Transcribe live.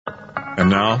And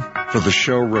now, for the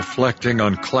show reflecting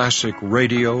on classic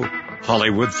radio,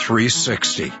 Hollywood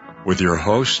 360, with your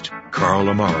host, Carl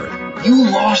Amari. You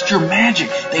lost your magic.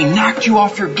 They knocked you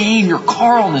off your game. Your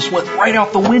Carlness went right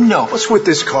out the window. What's with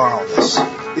this Carlness?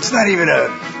 It's not even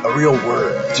a real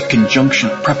word. It's a conjunction,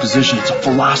 a preposition. It's a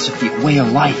philosophy, a way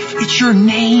of life. It's your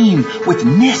name with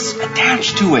ness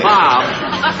attached to it.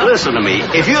 Bob, listen to me.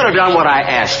 If you'd have done what I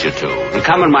asked you to and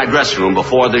come in my dressing room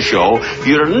before the show,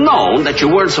 you'd have known that you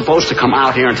weren't supposed to come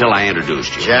out here until I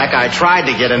introduced you. Jack, I tried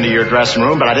to get into your dressing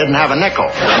room, but I didn't have a nickel.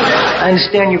 I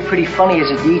understand you're pretty funny as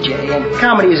a DJ, and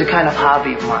comedy is a kind of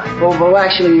hobby of mine. Well,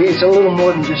 actually, it's a little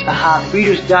more than just a hobby.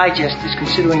 Reader's Digest is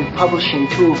considering publishing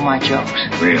 2 of my jokes.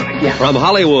 Really? Yeah. From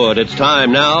Hollywood, it's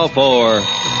time now for...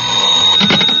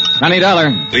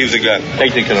 $20. Leave the gun.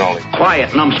 Take the cannoli.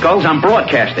 Quiet, numbskulls. I'm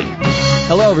broadcasting.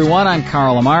 Hello, everyone. I'm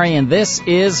Carl Amari, and this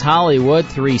is Hollywood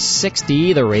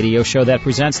 360, the radio show that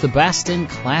presents the best in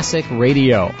classic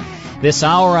radio. This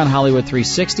hour on Hollywood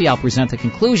 360, I'll present the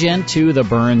conclusion to the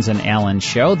Burns and Allen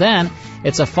show. Then,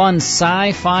 it's a fun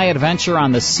sci-fi adventure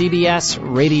on the CBS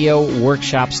Radio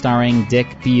Workshop starring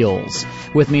Dick Beals.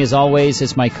 With me, as always,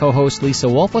 is my co-host, Lisa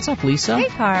Wolf. What's up, Lisa? Hey,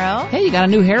 Carl. Hey, you got a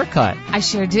new haircut. I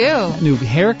sure do. New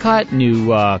haircut, new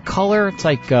color. It's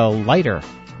like lighter.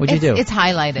 What'd you do? It's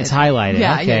highlighted. It's highlighted,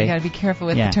 yeah, okay. Yeah, you got to be careful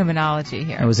with the terminology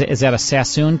here. Is that a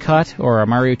Sassoon cut or a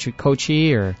Mario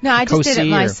Truccosi or No, I just did it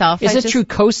myself. Is it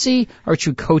Truccosi or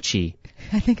Truccosi?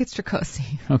 I think it's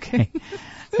Truccosi. Okay.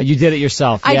 You did it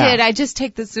yourself. I yeah. did. I just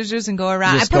take the scissors and go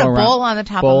around. Just I put go a around. bowl on the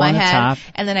top of my head,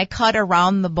 and then I cut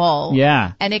around the bowl.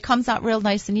 Yeah. And it comes out real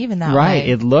nice and even that way. Right.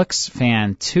 It looks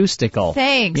fantastical.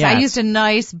 Thanks. Yeah. I used a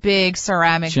nice big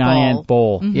ceramic giant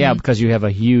bowl. Mm-hmm. Yeah, because you have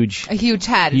a huge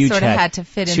head. It sort of had to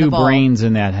fit in the bowl. 2 brains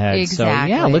in that head. Exactly. So,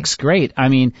 yeah, it looks great. I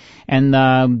mean, and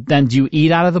then do you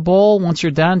eat out of the bowl once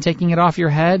you're done taking it off your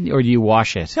head, or do you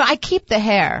wash it? So I keep the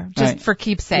hair just for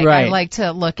keepsake. Right. I like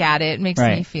to look at it. It makes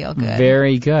me feel good.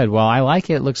 Very good. Well, I like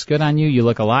it. It looks good on you. You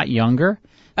look a lot younger.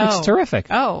 It's terrific.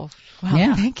 Oh, well,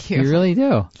 yeah, thank you. You really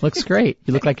do. Looks great.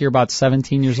 You look like you're about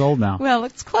 17 years old now. Well,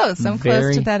 it's close. I'm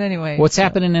close to that anyway. What's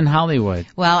happening in Hollywood?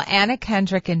 Well, Anna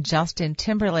Kendrick and Justin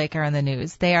Timberlake are in the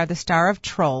news. They are the star of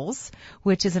Trolls,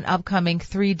 which is an upcoming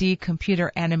 3D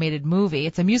computer animated movie.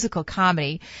 It's a musical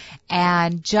comedy.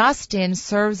 And Justin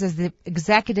serves as the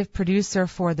executive producer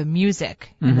for the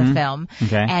music in the film.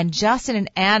 Okay. And Justin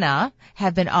and Anna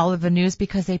have been all over the news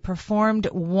because they performed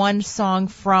one song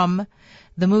from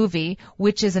the movie,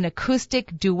 which is an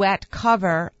acoustic duet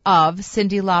cover of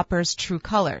Cyndi Lauper's True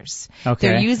Colors. Okay.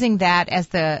 They're using that as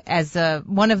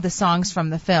one of the songs from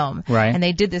the film. Right. And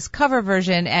they did this cover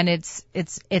version, and it's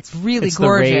really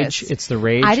gorgeous. It's the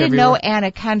rage. I didn't everywhere. know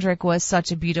Anna Kendrick was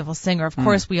such a beautiful singer. Of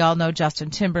course, we all know Justin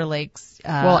Timberlake's.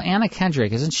 Well, Anna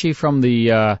Kendrick, isn't she from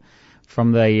the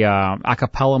a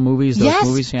cappella movies? Those yes,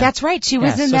 movies? Yeah. That's right. She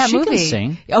was in that she movie. Can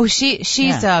sing. Oh,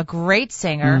 she's a great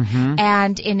singer.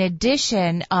 And in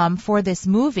addition, for this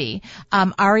movie,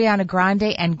 Ariana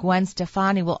Grande and Gwen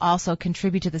Stefani will also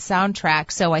contribute to the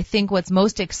soundtrack. So I think what's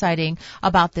most exciting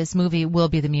about this movie will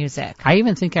be the music. I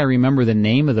even think I remember the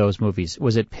name of those movies.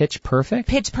 Was it Pitch Perfect?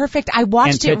 Pitch Perfect. I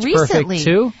watched it recently. Pitch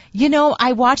Perfect too? You know,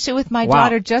 I watched it with my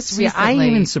daughter just recently. I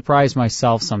even surprise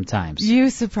myself sometimes. You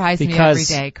surprise me every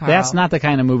day, Carl. That's not the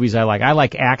kind of movies I like. I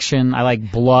like action. I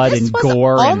like blood and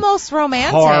gore almost and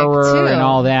romantic horror too. and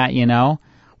all that, you know.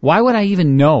 Why would I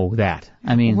even know that?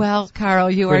 I mean, well,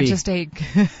 Carl, you are just a.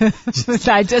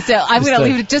 I'm going to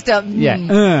leave it just a.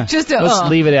 Let's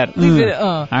leave it at. Leave it.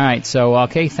 All right. So,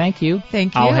 okay. Thank you.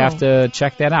 Thank you. I'll have to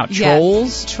check that out. Yes,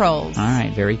 Trolls. Trolls. All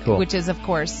right. Very cool. Which is, of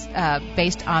course,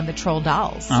 based on the Troll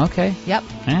dolls. Okay. Yep.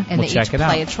 Yeah, and we'll they check each it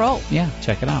play out. a troll. Yeah.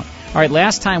 Check it out. All right.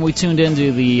 Last time we tuned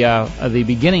into the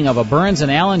beginning of a Burns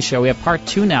and Allen show. We have part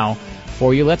 2 now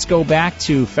for you. Let's go back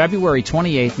to February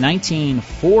 28th,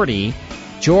 1940.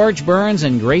 George Burns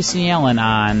and Gracie Allen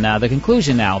on the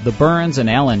conclusion now, the Burns and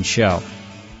Allen show.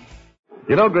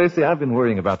 You know, Gracie, I've been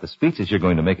worrying about the speeches you're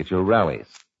going to make at your rallies.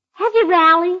 Have you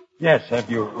rally? Yes, have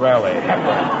you rally?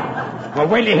 Well,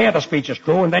 wait till you hear the speeches,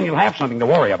 Drew, and then you'll have something to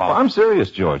worry about. Well, I'm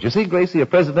serious, George. You see, Gracie, a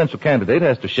presidential candidate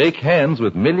has to shake hands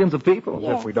with millions of people.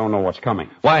 As if we don't know what's coming.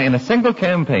 Why, in a single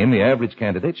campaign, the average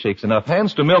candidate shakes enough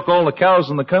hands to milk all the cows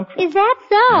in the country. Is that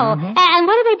so? And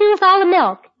what do they do with all the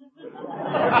milk?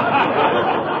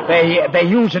 They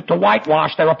use it to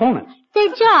whitewash their opponents. Say,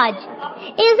 George,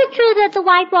 is it true that the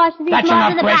whitewash is That's more enough,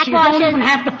 than the Gracie. You blackwash don't is? even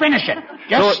have to finish it.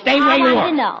 Just stay where you I want are.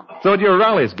 to know. So at your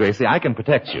rallies, Gracie, I can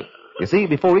protect you. You see,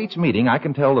 before each meeting, I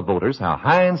can tell the voters how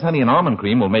Hinds honey and almond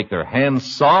cream will make their hands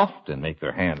soft and make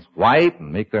their hands white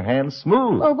and make their hands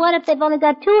smooth. Well, what if they've only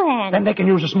got 2 hands? Then they can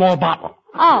use a small bottle.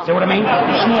 Oh. See what I mean?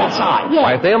 A small size. Yes.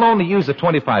 Why, if they'll only use a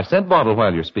 25-cent bottle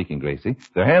while you're speaking, Gracie,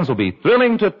 their hands will be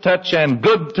thrilling to touch and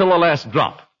good till the last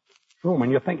drop. Truman,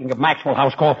 you're thinking of Maxwell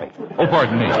House coffee. Oh,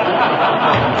 pardon me.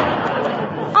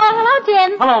 Oh, hello,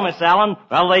 Tim. Hello, Miss Allen.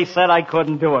 Well, they said I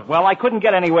couldn't do it. Well, I couldn't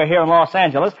get anywhere here in Los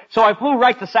Angeles, so I flew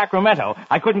right to Sacramento.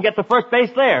 I couldn't get to first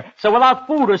base there. So without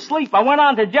food or sleep, I went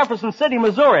on to Jefferson City,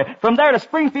 Missouri. From there to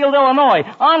Springfield, Illinois.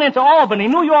 On into Albany,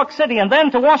 New York City, and then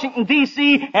to Washington,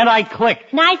 D.C., and I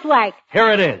clicked. Nice work.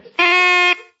 Here it is.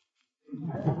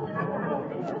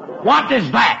 What is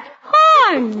that?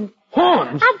 Horns.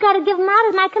 Horns? I've got to give them out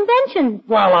at my convention.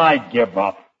 Well, I give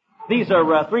up. These are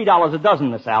 $3 a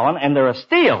dozen, Miss Allen, and they're a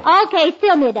steal. Okay,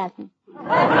 steal me a dozen.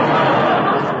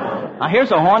 Now,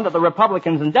 here's a horn that the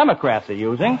Republicans and Democrats are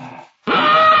using.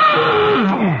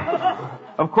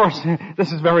 Of course,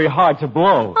 this is very hard to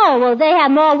blow. Oh, well, they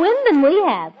have more wind than we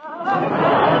have.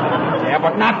 Yeah,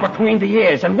 but not between the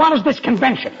ears. And what is this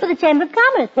convention? For the Chamber of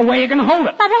Commerce. Well, where are you going to hold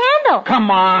it? By the handle.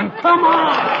 Come on, come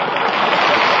on.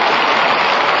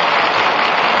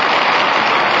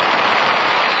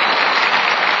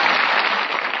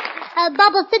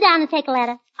 Bubbles, sit down and take a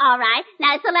letter. All right.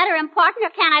 Now, is the letter important, or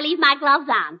can I leave my gloves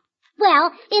on?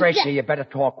 Well, it's... Gracie, you better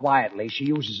talk quietly. She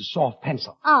uses a soft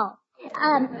pencil. Oh.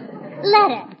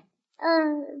 Letter.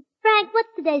 Frank, what's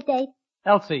today's date?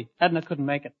 Elsie, Edna couldn't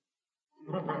make it.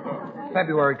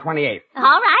 February 28th.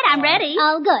 All right, I'm ready.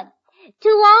 Oh, good. To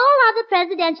all other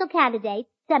presidential candidates,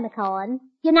 semicolon,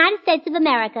 United States of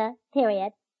America,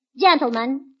 period,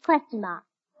 gentlemen, question mark.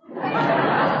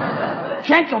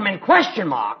 Gentlemen, question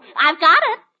mark. I've got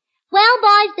it. Well,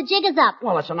 boys, the jig is up.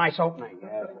 Well, it's a nice opening.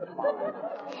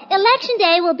 Election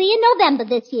day will be in November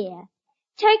this year.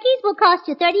 Turkeys will cost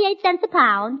you 38 cents a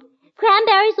pound.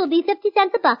 Cranberries will be 50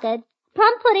 cents a bucket.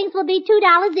 Plum puddings will be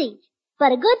 $2 each.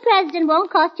 But a good president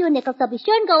won't cost you a nickel, so be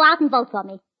sure and go out and vote for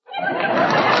me.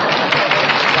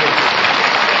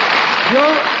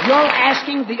 You're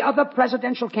asking the other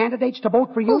presidential candidates to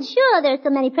vote for you? Well, sure, there's so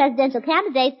many presidential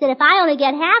candidates that if I only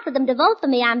get half of them to vote for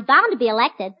me, I'm bound to be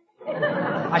elected.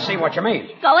 I see what you mean.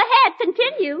 Go ahead,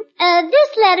 continue.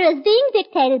 This letter is being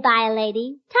dictated by a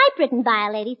lady, typewritten by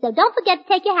a lady, so don't forget to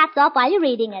take your hats off while you're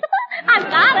reading it. I've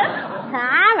got it.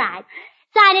 All right.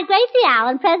 Sign it Gracie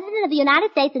Allen, President of the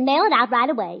United States, and mail it out right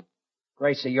away.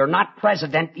 Gracie, you're not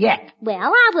president yet.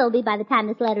 Well, I will be by the time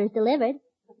this letter is delivered.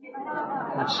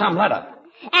 That's some letter.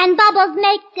 And Bubbles,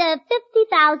 make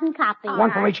 50,000 copies.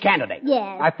 One for each candidate.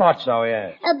 Yes. I thought so,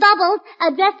 yes. Bubbles,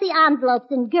 address the envelopes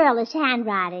in girlish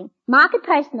handwriting. Mark it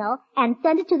personal and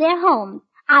send it to their homes.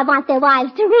 I want their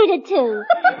wives to read it, too.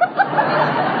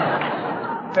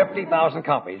 50,000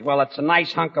 copies. Well, it's a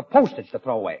nice hunk of postage to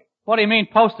throw away. What do you mean,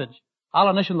 postage? I'll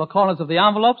initial the corners of the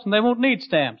envelopes and they won't need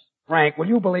stamps. Frank, will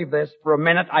you believe this? For a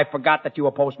minute, I forgot that you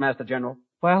were Postmaster General.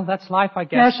 Well, that's life, I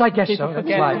guess. Yes, I guess People so.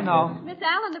 forget, That's life. you know. Miss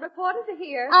Allen, the reporters are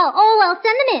here. Oh, well,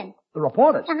 send them in. The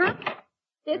reporters? Uh-huh.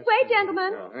 This way,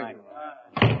 gentlemen.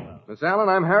 Miss Allen,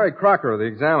 I'm Harry Crocker of the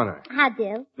Examiner. How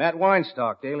do? Matt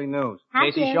Weinstock, Daily News. How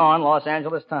Casey do? Shawn, Los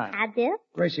Angeles Times. How do?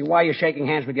 Gracie, why are you shaking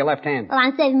hands with your left hand? Well,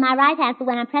 I'm saving my right hand for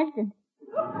when I'm president.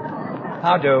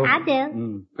 How do? How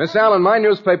do? Miss Allen, my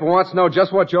newspaper wants to know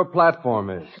just what your platform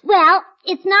is. Well,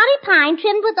 it's knotty pine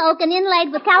trimmed with oak and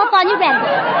inlaid with California redwood.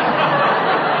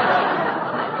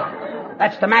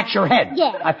 That's to match your head.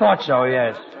 Yes. I thought so,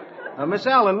 yes. Miss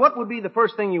Allen, what would be the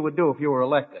first thing you would do if you were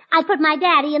elected? I put my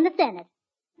daddy in the Senate.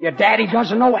 Your daddy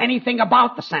doesn't know anything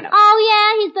about the Senate. Oh,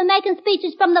 yeah, he's been making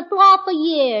speeches from the floor for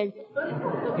years.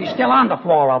 He's still on the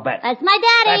floor, I'll bet. That's my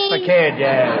daddy. That's the kid,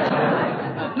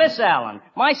 yes. Miss Allen,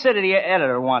 my city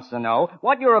editor wants to know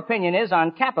what your opinion is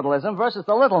on capitalism versus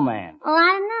the little man. Oh,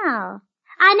 I don't know.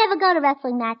 I never go to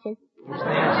wrestling matches.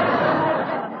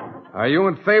 Are you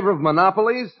in favor of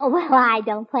monopolies? Oh, well, I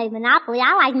don't play Monopoly.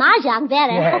 I like Mahjong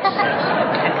better. Yes.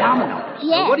 And dominoes.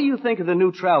 Yes. What do you think of the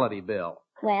neutrality bill?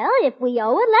 Well, if we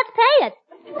owe it, let's pay it.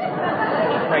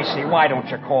 Gracie, why don't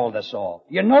you call this off?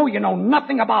 You know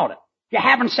nothing about it. You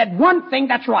haven't said one thing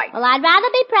that's right. Well, I'd rather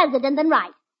be president than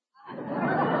right.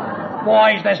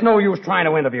 Boys, there's no use trying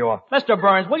to interview her. Mr.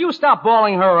 Burns, will you stop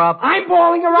balling her up? I'm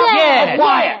balling her up? Yes.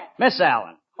 Quiet. Miss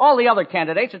Allen, all the other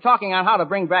candidates are talking on how to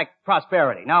bring back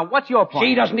prosperity. Now, what's your point?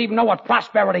 She doesn't even know what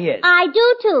prosperity is. I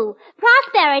do, too.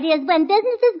 Prosperity is when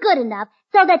business is good enough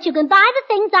so that you can buy the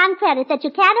things on credit that you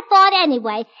can't afford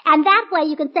anyway, and that way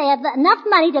you can save enough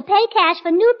money to pay cash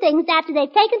for new things after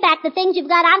they've taken back the things you've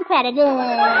got on credit.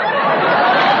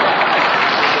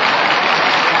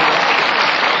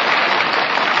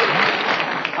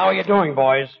 How are you doing,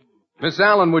 boys? Miss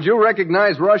Allen, would you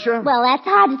recognize Russia? Well, that's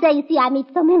hard to say. You see, I meet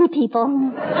so many people. You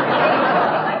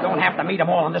don't have to meet them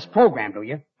all on this program, do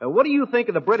you? What do you think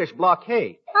of the British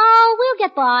blockade? Oh, we'll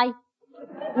get by.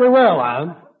 We will,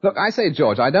 Alan. Look, I say,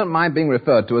 George, I don't mind being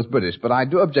referred to as British, but I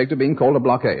do object to being called a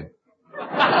blockade.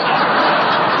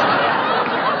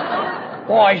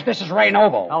 Boys, this is Ray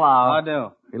Noble. Hello. How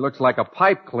do? He looks like a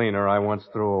pipe cleaner I once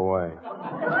threw away.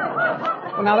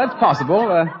 Well, now, that's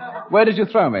possible. Where did you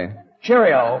throw me?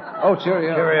 Cheerio. Oh,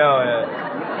 cheerio. Cheerio,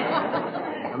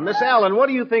 yeah. Miss Allen, what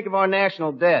do you think of our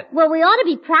national debt? Well, we ought to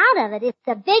be proud of it. It's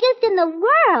the biggest in the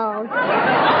world.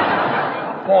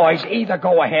 Boys, either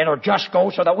go ahead or just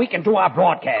go so that we can do our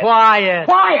broadcast. Quiet.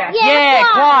 Quiet?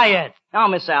 Yeah, quiet. Now,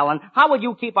 Miss Allen, how would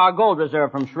you keep our gold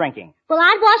reserve from shrinking? Well,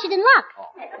 I'd wash it in luck.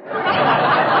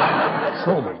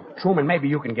 Truman, maybe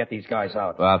you can get these guys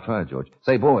out. Well, I'll try, George.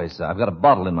 Say, boys, I've got a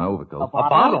bottle in my overcoat. A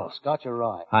bottle? Scotch or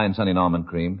rye? Hinds honey and almond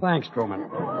cream. Thanks, Truman.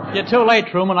 You're too late,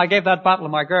 Truman. I gave that bottle to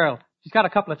my girl. She's got a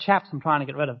couple of chaps I'm trying to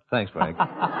get rid of. Thanks, Frank.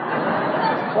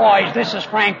 Boys, this is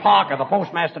Frank Parker, the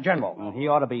Postmaster General. Well, he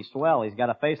ought to be swell. He's got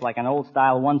a face like an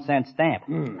old-style 1-cent stamp.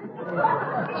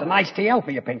 It's a nice TL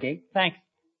for you, Pinky. Thanks.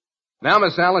 Now,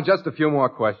 Miss Allen, just a few more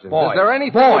questions. Boys. Is there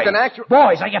anything you can actually...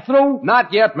 Boys, are you through?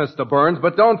 Not yet, Mr. Burns,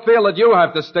 but don't feel that you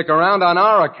have to stick around on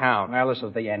our account. Well, this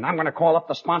is the end. I'm going to call up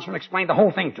the sponsor and explain the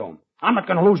whole thing to him. I'm not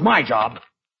going to lose my job.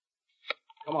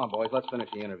 Come on, boys, let's finish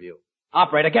the interview.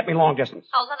 Operator, get me long distance.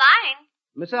 Hold the line.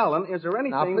 Miss Allen, is there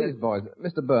anything... Now, please, boys,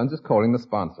 Mr. Burns is calling the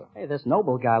sponsor. Hey, this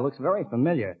Noble guy looks very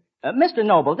familiar. Mr.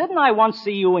 Noble, didn't I once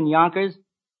see you in Yonkers?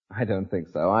 I don't think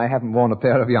so. I haven't worn a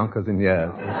pair of Yonkers in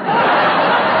years.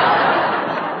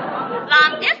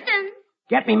 Long distance.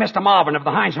 Get me Mr. Marvin of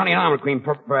the Hinds Honey and Almond Cream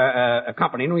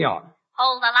Company, New York.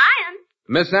 Hold the line.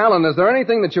 Miss Allen, is there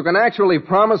anything that you can actually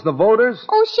promise the voters?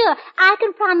 Oh, sure. I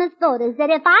can promise voters that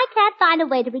if I can't find a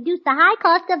way to reduce the high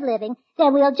cost of living,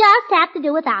 then we'll just have to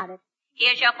do without it.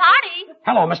 Here's your party.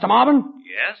 Hello, Mr. Marvin.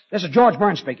 Yes? This is George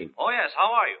Burns speaking. Oh, yes.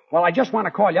 How are you? Well, I just want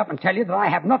to call you up and tell you that I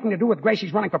have nothing to do with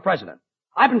Gracie's running for president.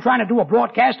 I've been trying to do a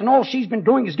broadcast, and all she's been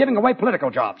doing is giving away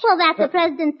political jobs. Well, that's the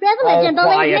president's privilege, and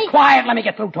believe me... Quiet, let me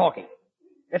get through talking.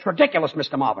 It's ridiculous,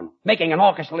 Mr. Marvin, making an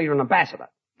orchestra leader an ambassador,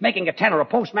 making a tenor a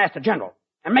postmaster general,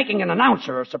 and making an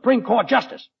announcer a Supreme Court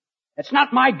justice. It's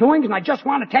not my doings, and I just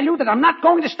want to tell you that I'm not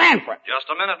going to stand for it. Just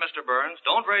a minute, Mr. Burns.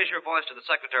 Don't raise your voice to the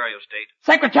Secretary of State.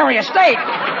 Secretary of State?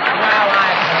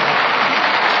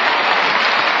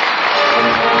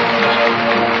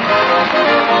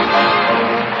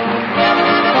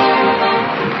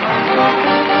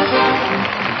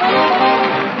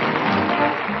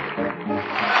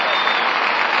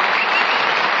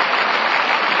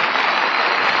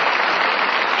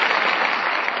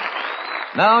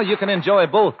 Now you can enjoy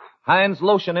both Hinds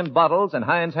lotion in bottles and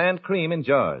Hinds hand cream in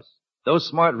jars. Those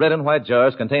smart red and white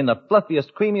jars contain the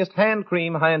fluffiest, creamiest hand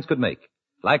cream Hinds could make.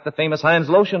 Like the famous Hinds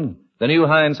lotion, the new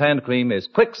Hinds hand cream is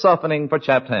quick softening for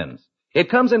chapped hands. It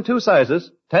comes in two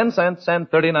sizes, 10 cents and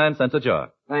 39 cents a jar.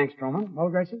 Thanks, Truman. Well,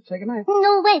 Gracie, say goodnight.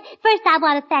 No, wait. First, I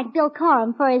want to thank Bill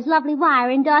Coram for his lovely wire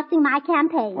endorsing my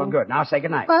campaign. Well, good. Now say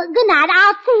goodnight. Well, good night.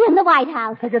 I'll see you in the White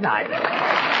House. Good night.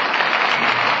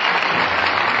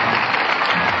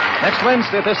 Next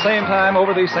Wednesday at this same time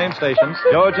over these same stations,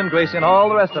 George and Gracie and all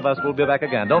the rest of us will be back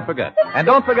again. Don't forget. And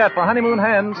don't forget, for honeymoon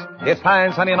hands, it's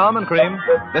Hinds Honey and Almond Cream.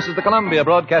 This is the Columbia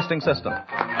Broadcasting System.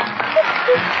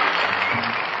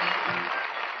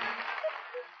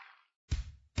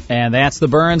 And that's the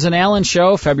Burns and Allen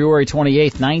Show, February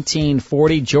 28th,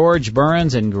 1940. George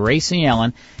Burns and Gracie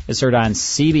Allen is heard on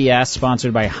CBS,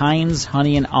 sponsored by Hinds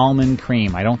Honey and Almond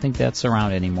Cream. I don't think that's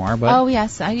around anymore, but... Oh,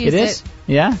 yes, I use it. It is?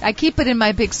 Yeah? I keep it in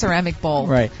my big ceramic bowl.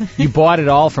 Right. You bought it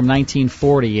all from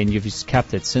 1940, and you've just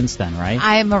kept it since then, right?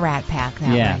 I'm a Rat Pack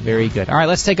now. Yeah, right very now. good. All right,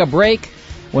 let's take a break.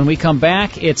 When we come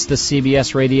back, it's the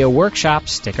CBS Radio Workshop.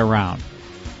 Stick around.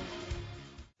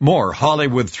 More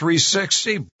Hollywood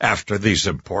 360 after these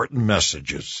important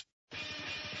messages.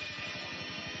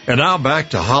 And now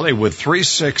back to Hollywood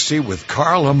 360 with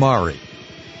Carl Amari.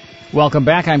 Welcome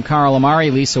back. I'm Carl Amari.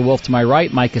 Lisa Wolf to my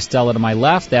right, Mike Costello to my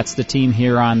left. That's the team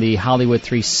here on the Hollywood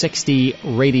 360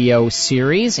 radio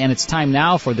series. And it's time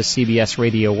now for the CBS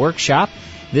Radio Workshop.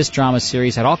 This drama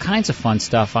series had all kinds of fun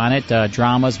stuff on it.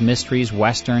 Dramas, mysteries,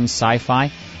 westerns,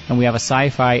 sci-fi. And we have a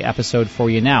sci-fi episode for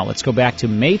you now. Let's go back to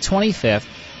May 25th.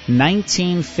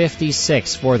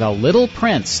 1956 for The Little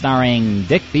Prince, starring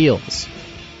Dick Beals.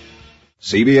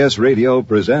 CBS Radio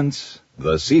presents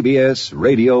the CBS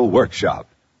Radio Workshop,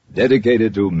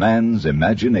 dedicated to man's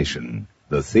imagination,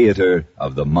 the theater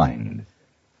of the mind.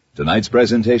 Tonight's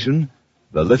presentation,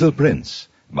 The Little Prince,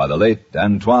 by the late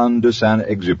Antoine de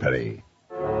Saint-Exupéry.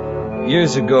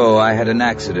 Years ago, I had an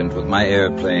accident with my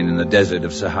airplane in the desert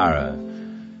of Sahara.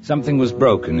 Something was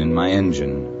broken in my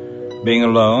engine. Being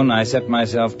alone, I set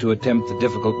myself to attempt the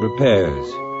difficult repairs.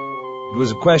 It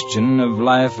was a question of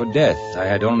life or death. I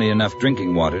had only enough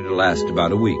drinking water to last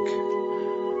about a week.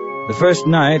 The first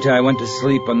night, I went to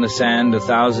sleep on the sand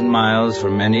 1,000 miles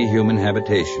from any human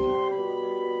habitation.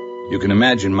 You can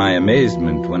imagine my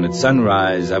amazement when at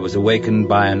sunrise I was awakened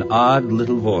by an odd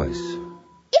little voice.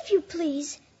 If you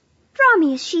please, draw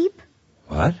me a sheep.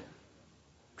 What?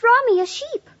 Draw me a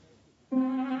sheep.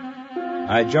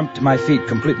 I jumped to my feet,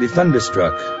 completely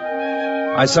thunderstruck.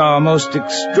 I saw a most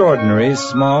extraordinary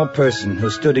small person who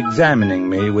stood examining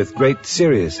me with great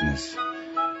seriousness.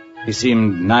 He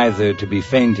seemed neither to be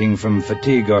fainting from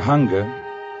fatigue or hunger,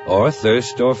 or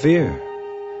thirst or fear.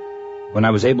 When I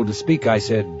was able to speak, I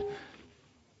said,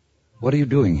 "What are you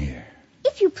doing here?"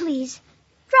 If you please,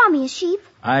 draw me a sheep.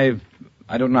 I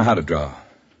don't know how to draw.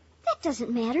 That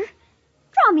doesn't matter.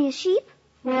 Draw me a sheep.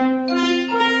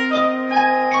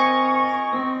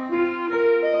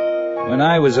 When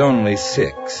I was only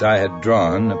 6, I had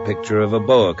drawn a picture of a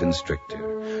boa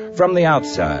constrictor, from the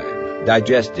outside,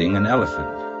 digesting an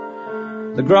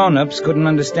elephant. The grown-ups couldn't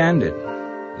understand it.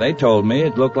 They told me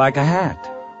it looked like a hat.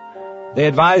 They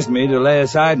advised me to lay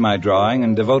aside my drawing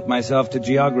and devote myself to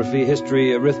geography,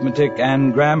 history, arithmetic,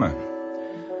 and grammar.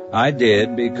 I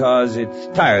did because it's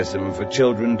tiresome for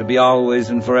children to be always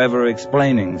and forever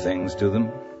explaining things to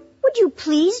them. Would you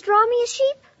please draw me a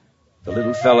sheep? The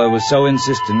little fellow was so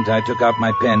insistent, I took out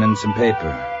my pen and some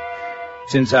paper.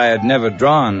 Since I had never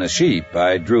drawn a sheep,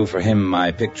 I drew for him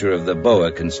my picture of the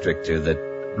boa constrictor that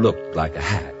looked like a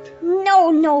hat.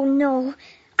 No.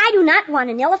 I do not want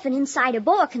an elephant inside a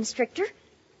boa constrictor.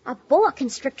 A boa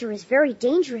constrictor is very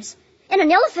dangerous, and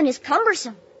an elephant is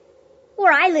cumbersome.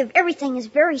 Where I live, everything is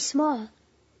very small.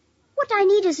 What I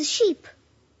need is a sheep.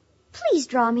 Please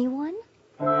draw me one.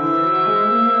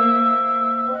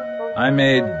 I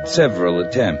made several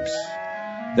attempts.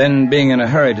 Then, being in a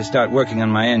hurry to start working on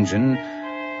my engine,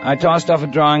 I tossed off a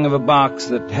drawing of a box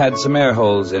that had some air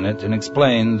holes in it and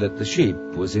explained that the sheep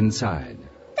was inside.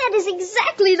 That is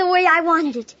exactly the way I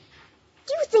wanted it.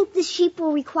 Do you think this sheep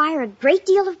will require a great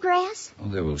deal of grass? Well,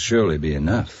 there will surely be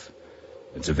enough.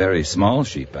 It's a very small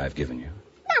sheep I've given you.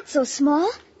 Not so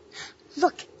small.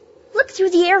 Look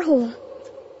through the air hole.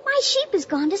 My sheep has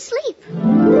gone to sleep.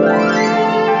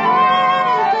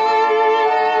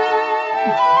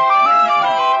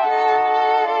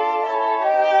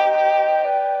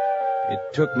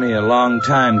 It took me a long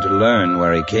time to learn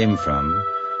where he came from.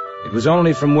 It was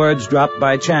only from words dropped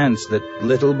by chance that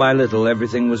little by little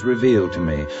everything was revealed to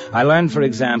me. I learned, for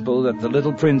example, that the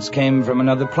little prince came from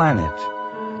another planet,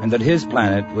 and that his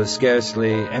planet was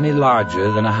scarcely any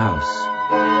larger than a house.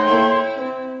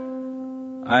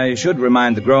 I should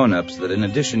remind the grown-ups that in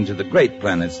addition to the great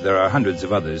planets, there are hundreds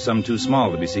of others, some too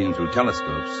small to be seen through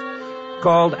telescopes,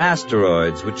 called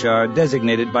asteroids, which are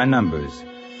designated by numbers.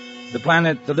 The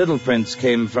planet the little prince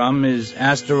came from is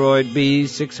asteroid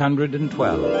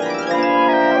B612.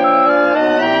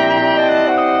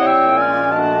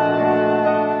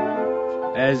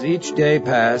 As each day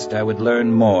passed, I would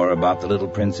learn more about the little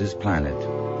prince's planet.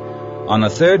 On the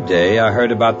third day, I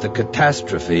heard about the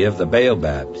catastrophe of the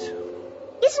baobabs.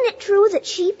 Isn't it true that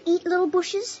sheep eat little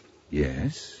bushes?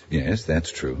 Yes,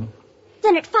 that's true.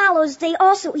 Then it follows they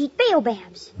also eat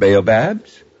baobabs.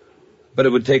 Baobabs? But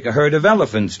it would take a herd of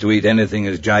elephants to eat anything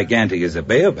as gigantic as a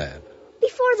baobab.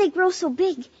 Before they grow so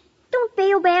big, don't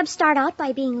baobabs start out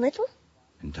by being little?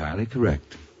 Entirely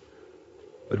correct.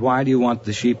 But why do you want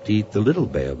the sheep to eat the little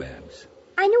baobabs?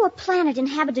 I knew a planet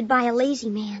inhabited by a lazy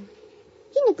man.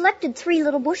 He neglected 3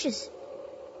 little bushes.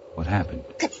 What happened?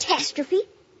 Catastrophe.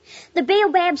 The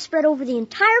baobabs spread over the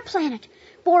entire planet,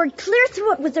 bored clear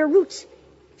through it with their roots,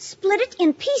 split it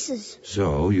in pieces.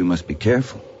 So you must be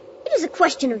careful. It is a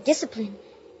question of discipline.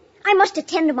 I must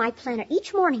attend to my planet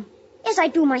each morning, as I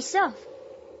do myself.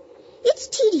 It's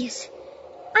tedious.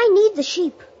 I need the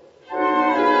sheep.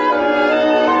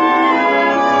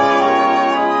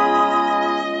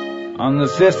 On the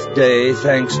 5th day,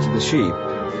 thanks to the sheep,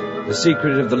 the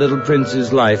secret of the little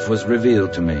prince's life was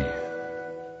revealed to me.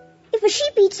 If a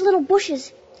sheep eats little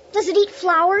bushes, does it eat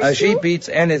flowers, A sheep eats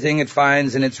anything it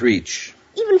finds in its reach.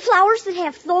 Even flowers that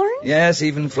have thorns? Yes,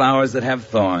 even flowers that have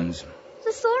thorns.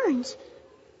 The thorns.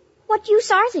 What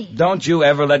use are they? Don't you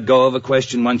ever let go of a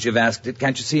question once you've asked it.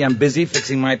 Can't you see I'm busy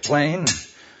fixing my plane?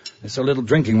 There's so little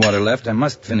drinking water left, I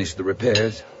must finish the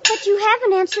repairs. But you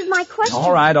haven't answered my question.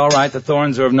 All right. The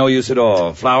thorns are of no use at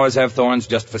all. Flowers have thorns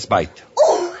just for spite.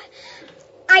 Oh!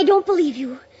 I don't believe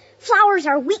you. Flowers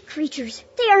are weak creatures.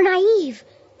 They are naive.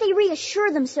 They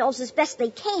reassure themselves as best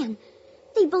they can.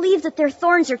 They believe that their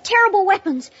thorns are terrible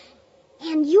weapons.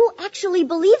 And you actually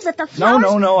believe that the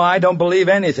flowers... No, I don't believe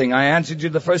anything. I answered you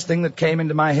the first thing that came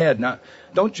into my head. Now,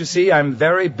 don't you see, I'm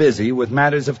very busy with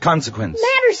matters of consequence.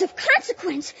 Matters of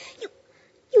consequence?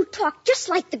 You talk just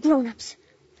like the grown-ups.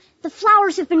 The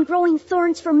flowers have been growing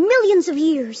thorns for millions of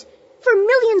years. For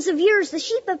millions of years, the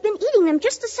sheep have been eating them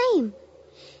just the same.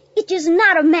 It is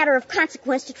not a matter of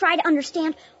consequence to try to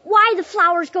understand why the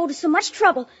flowers go to so much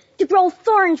trouble to grow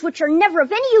thorns which are never of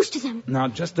any use to them. Now,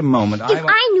 just a moment. If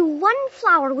I knew one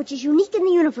flower which is unique in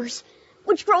the universe,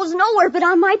 which grows nowhere but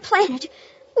on my planet,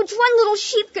 which one little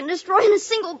sheep can destroy in a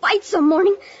single bite some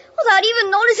morning without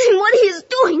even noticing what he is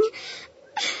doing,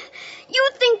 you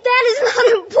think that is not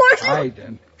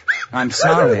important? I'm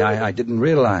sorry. I didn't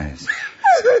realize.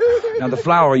 Now, the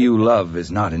flower you love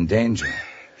is not in danger.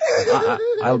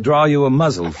 I'll draw you a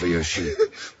muzzle for your sheep.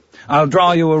 I'll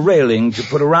draw you a railing to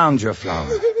put around your flower.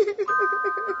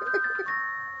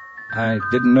 I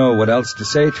didn't know what else to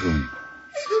say to him.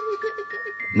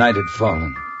 Night had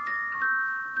fallen.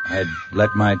 I had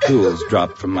let my tools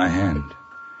drop from my hand.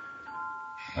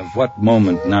 Of what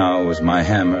moment now was my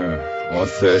hammer, or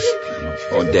thirst,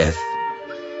 or death?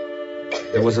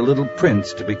 There was a little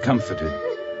prince to be comforted.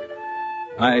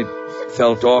 I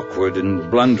felt awkward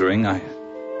and blundering.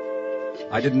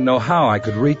 I didn't know how I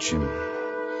could reach him.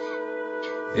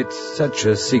 It's such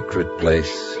a secret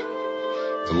place,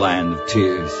 the land of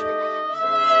tears.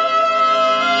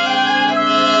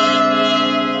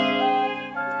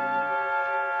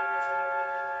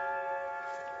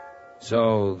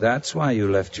 So that's why you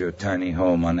left your tiny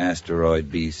home on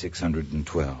asteroid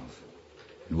B612.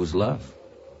 It was love.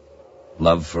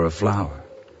 Love for a flower.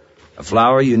 A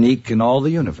flower unique in all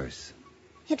the universe.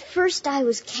 At first I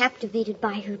was captivated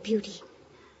by her beauty.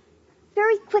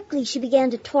 Very quickly she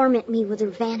began to torment me with her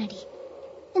vanity.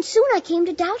 And soon I came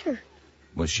to doubt her.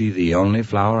 Was she the only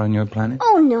flower on your planet?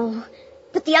 Oh, no.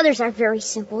 But the others are very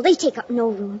simple. They take up no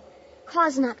room.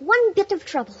 Cause not one bit of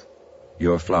trouble.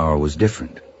 Your flower was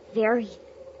different. Very.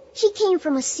 She came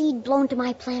from a seed blown to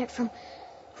my planet from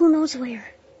who knows where.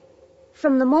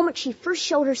 From the moment she first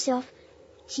showed herself,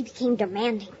 she became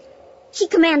demanding. She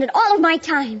commanded all of my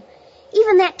time.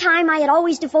 Even that time I had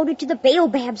always devoted to the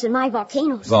baobabs in my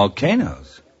volcanoes.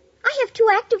 Volcanoes? I have 2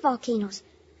 active volcanoes.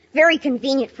 Very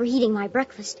convenient for heating my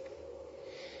breakfast.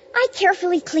 I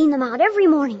carefully clean them out every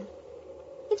morning.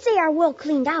 If they are well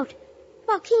cleaned out,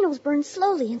 volcanoes burn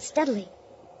slowly and steadily,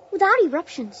 without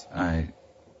eruptions. I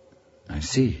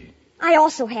see. I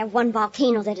also have one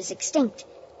volcano that is extinct.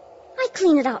 I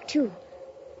clean it out, too.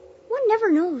 One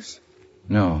never knows.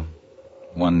 No,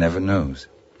 one never knows.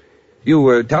 You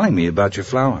were telling me about your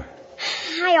flower.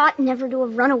 I ought never to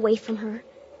have run away from her.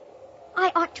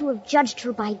 I ought to have judged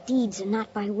her by deeds and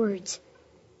not by words.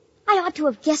 I ought to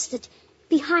have guessed that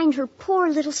behind her poor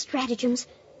little stratagems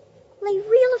lay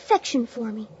real affection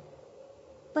for me.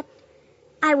 But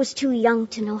I was too young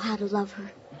to know how to love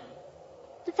her.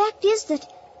 The fact is that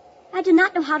I do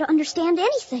not know how to understand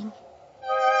anything.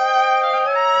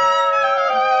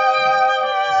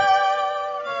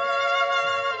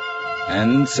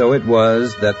 And so it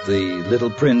was that the little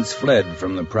prince fled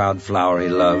from the proud flower he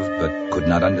loved but could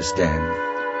not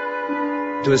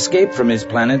understand. To escape from his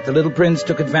planet, the little prince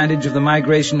took advantage of the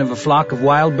migration of a flock of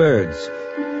wild birds.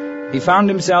 He found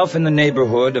himself in the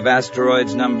neighborhood of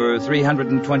asteroids number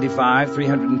 325,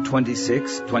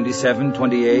 326, 27,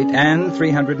 28, and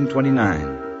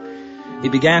 329. He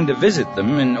began to visit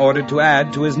them in order to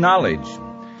add to his knowledge.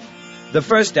 The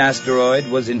first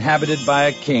asteroid was inhabited by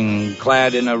a king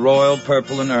clad in a royal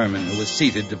purple and ermine who was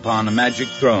seated upon a magic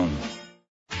throne.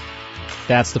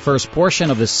 That's the first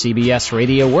portion of the CBS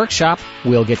Radio Workshop.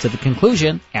 We'll get to the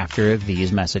conclusion after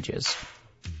these messages.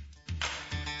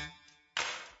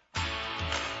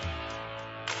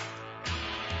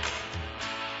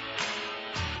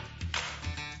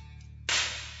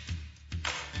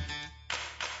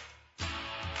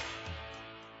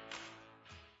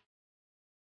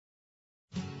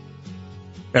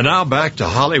 And now back to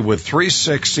Hollywood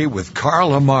 360 with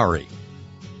Carl Amari.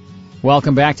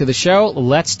 Welcome back to the show.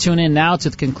 Let's tune in now to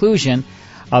the conclusion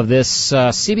of this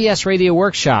CBS Radio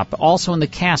Workshop. Also in the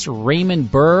cast, Raymond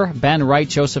Burr, Ben Wright,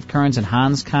 Joseph Kearns, and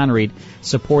Hans Conreid,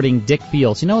 supporting Dick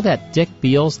Beals. You know that Dick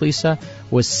Beals, Lisa,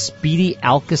 was Speedy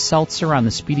Alka-Seltzer on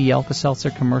the Speedy Alka-Seltzer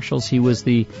commercials? He was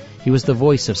the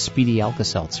voice of Speedy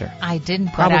Alka-Seltzer. I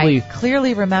didn't, but I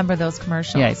clearly remember those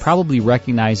commercials. Yeah, I probably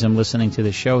recognize him listening to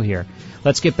the show here.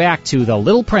 Let's get back to The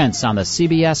Little Prince on the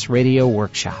CBS Radio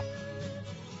Workshop.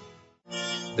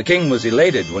 The king was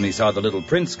elated when he saw the little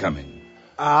prince coming.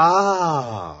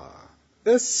 Ah,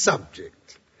 the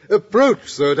subject.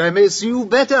 Approach so that I may see you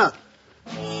better.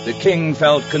 The king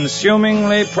felt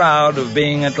consumingly proud of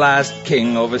being at last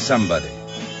king over somebody.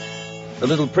 The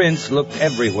little prince looked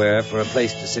everywhere for a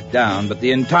place to sit down, but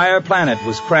the entire planet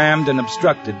was crammed and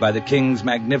obstructed by the king's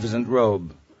magnificent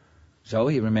robe. So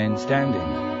he remained standing.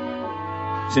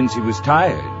 Since he was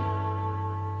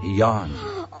tired, he yawned.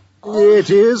 It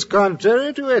is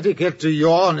contrary to etiquette to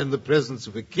yawn in the presence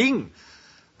of a king.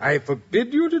 I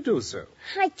forbid you to do so.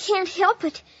 I can't help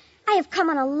it. I have come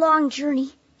on a long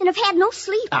journey and have had no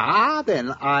sleep. Ah,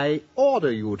 then I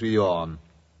order you to yawn.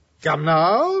 Come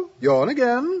now, yawn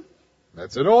again.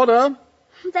 That's an order.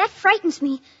 That frightens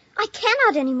me. I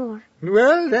cannot anymore.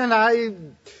 Well, then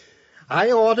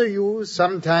I order you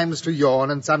sometimes to yawn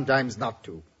and sometimes not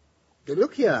to.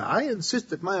 Look here, I insist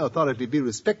that my authority be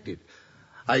respected.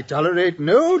 I tolerate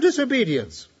no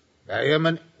disobedience. I am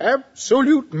an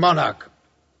absolute monarch.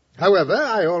 However,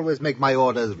 I always make my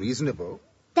orders reasonable.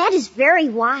 That is very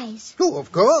wise. Oh,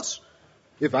 of course.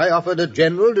 If I offered a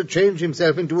general to change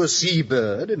himself into a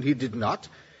seabird and he did not,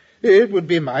 it would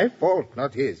be my fault,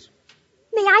 not his.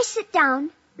 May I sit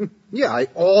down? Yeah, I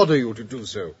order you to do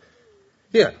so.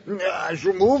 Here, I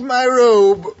shall move my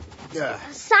robe.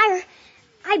 Sire,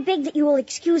 I beg that you will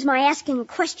excuse my asking a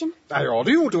question. I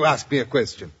order you to ask me a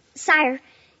question. Sire,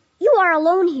 you are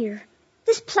alone here.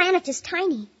 This planet is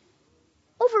tiny.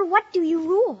 Over what do you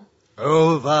rule?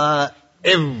 Over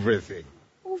everything.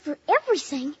 Over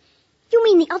everything? You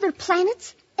mean the other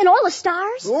planets and all the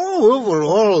stars? Oh, over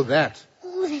all that.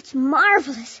 Oh, that's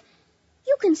marvelous.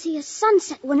 You can see a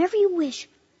sunset whenever you wish.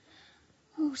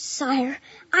 Oh, sire,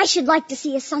 I should like to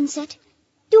see a sunset.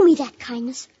 Do me that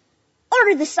kindness.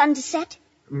 Order the sun to set.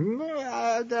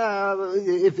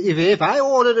 If I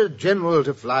ordered a general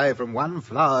to fly from one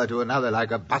flower to another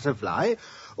like a butterfly,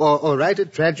 or write a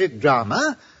tragic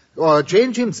drama, or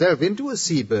change himself into a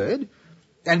seabird,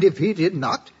 and if he did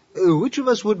not, which of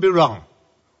us would be wrong?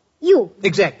 You.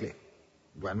 Exactly.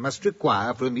 One must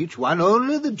require from each one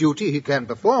only the duty he can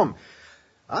perform.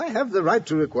 I have the right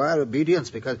to require obedience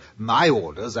because my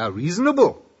orders are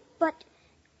reasonable. But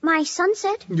my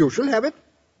sunset? You shall have it.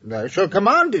 I shall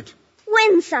command it.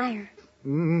 When, sire?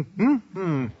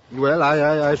 Well,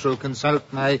 I shall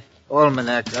consult my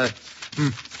almanac.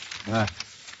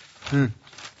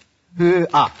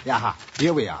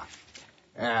 Here we are.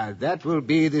 That will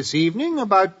be this evening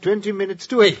about 20 minutes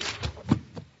to 8.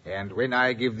 And when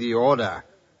I give the order,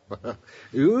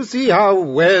 you see how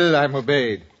well I'm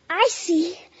obeyed. I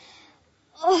see.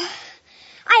 Oh,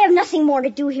 I have nothing more to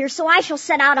do here, so I shall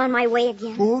set out on my way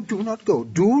again. Oh, do not go.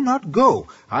 Do not go.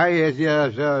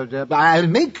 I'll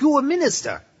make you a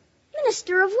minister.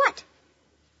 Minister of what?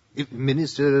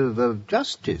 Minister of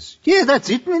Justice. Yeah, that's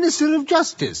it, Minister of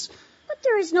Justice. But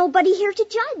there is nobody here to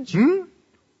judge.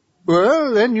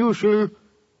 Well, then you shall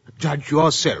judge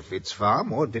yourself. It's far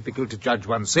more difficult to judge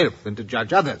oneself than to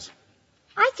judge others.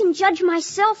 I can judge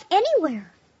myself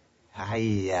anywhere.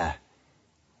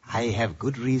 I have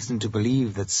good reason to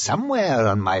believe that somewhere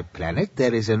on my planet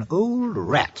there is an old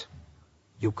rat.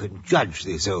 You can judge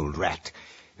this old rat,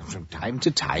 and from time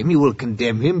to time you will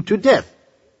condemn him to death.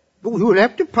 But you will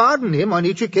have to pardon him on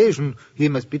each occasion. He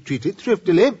must be treated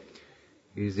thriftily.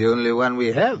 He's the only one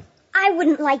we have. I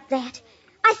wouldn't like that.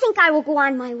 I think I will go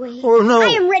on my way. Oh, no. I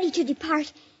am ready to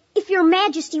depart. If your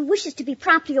majesty wishes to be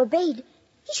promptly obeyed,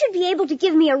 he should be able to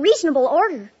give me a reasonable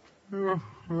order.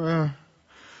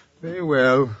 Very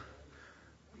well.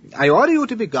 I order you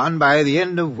to be gone by the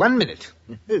end of 1 minute.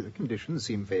 The conditions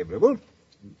seem favorable.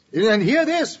 And hear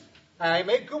this. I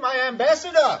make you my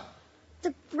ambassador.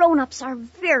 The grown-ups are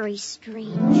very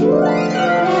strange.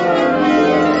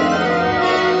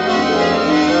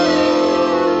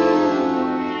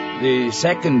 The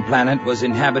second planet was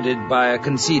inhabited by a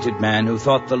conceited man who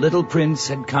thought the little prince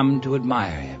had come to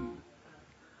admire him.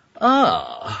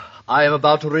 I am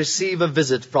about to receive a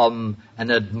visit from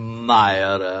an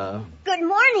admirer. Good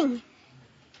morning.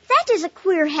 That is a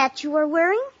queer hat you are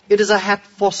wearing. It is a hat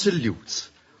for salutes.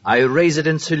 I raise it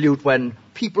in salute when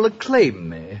people acclaim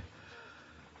me.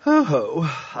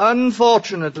 Oh,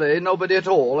 unfortunately, nobody at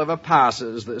all ever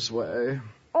passes this way.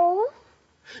 Oh?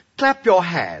 Clap your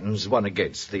hands one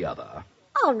against the other.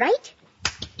 All right.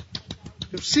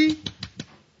 You see?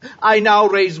 I now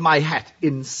raise my hat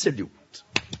in salute.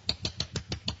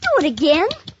 Do it again.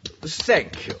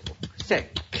 Thank you.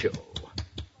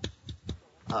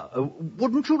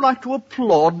 Wouldn't you like to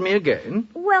applaud me again?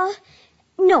 Well,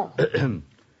 no.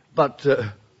 But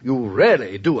you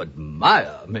really do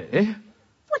admire me.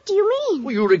 What do you mean?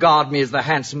 Well, you regard me as the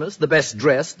handsomest, the best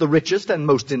dressed, the richest, and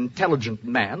most intelligent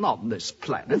man on this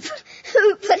planet.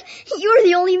 But you're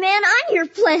the only man on your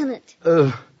planet.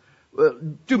 Well,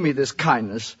 do me this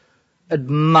kindness.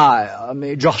 admire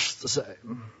me just the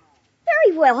same.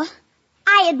 Very well.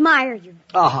 I admire you.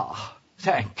 Ah,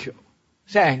 thank you.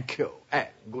 Thank you, and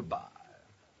goodbye.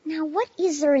 Now, what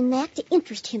is there in that to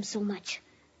interest him so much?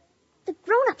 The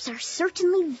grown-ups are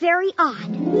certainly very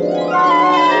odd.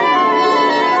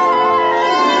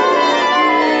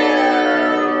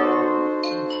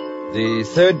 The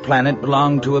third planet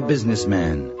belonged to a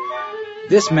businessman.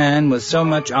 This man was so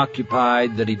much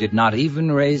occupied that he did not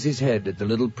even raise his head at the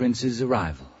little prince's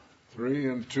arrival. 3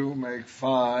 and 2 make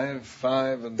 5.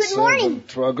 5 and Good 7. morning.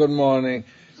 12. Good morning.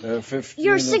 15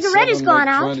 Your and cigarette 7 has gone make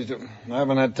out. 22. I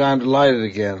haven't had time to light it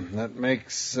again. That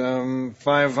makes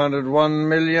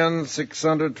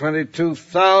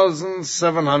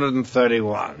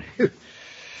 501,622,731.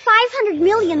 500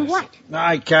 million what?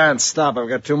 I can't stop. I've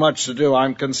got too much to do.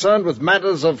 I'm concerned with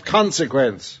matters of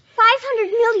consequence.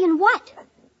 500 million what?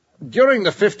 During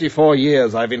the 54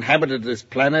 years I've inhabited this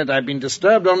planet, I've been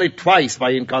disturbed only twice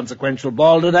by inconsequential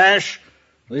balderdash.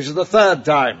 This is the third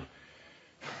time.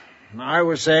 I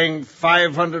was saying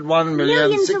 501 million...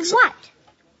 Millions of what?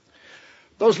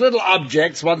 Those little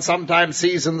objects one sometimes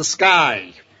sees in the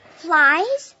sky.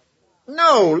 Flies?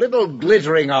 No, little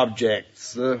glittering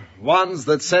objects. The ones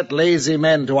that set lazy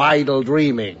men to idle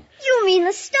dreaming. You mean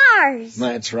the stars?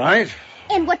 That's right.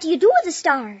 And what do you do with the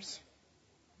stars?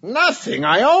 Nothing.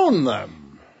 I own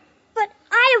them. But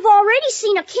I have already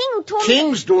seen a king who told me...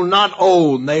 Kings do not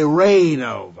own. They reign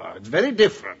over. It's very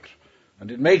different.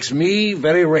 And it makes me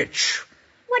very rich.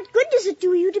 What good does it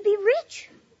do you to be rich?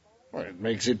 Well, it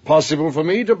makes it possible for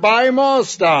me to buy more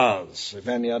stars, if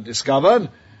any are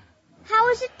discovered. How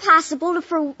is it possible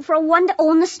for one to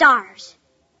own the stars?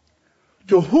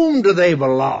 To whom do they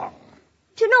belong?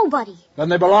 To nobody. Then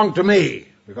they belong to me,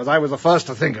 because I was the first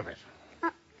to think of it.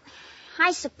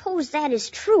 I suppose that is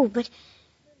true, but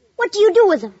what do you do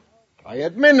with them? I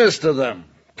administer them,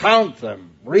 count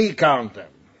them, recount them.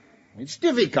 It's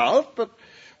difficult, but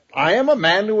I am a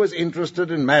man who is interested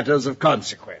in matters of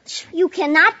consequence. You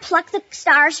cannot pluck the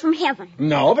stars from heaven.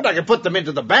 No, but I can put them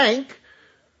into the bank.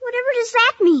 Whatever does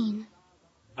that mean?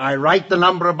 I write the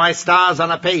number of my stars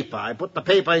on a paper. I put the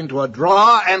paper into a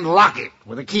drawer and lock it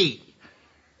with a key.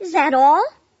 Is that all?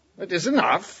 It is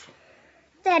enough.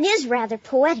 That is rather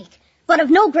poetic, but of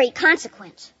no great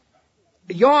consequence.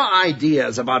 Your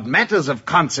ideas about matters of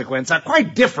consequence are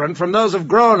quite different from those of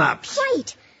grown-ups.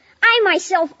 Quite. I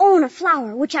myself own a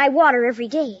flower, which I water every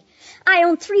day. I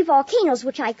own 3 volcanoes,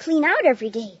 which I clean out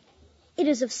every day. It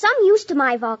is of some use to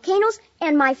my volcanoes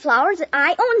and my flowers that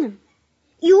I own them.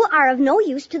 You are of no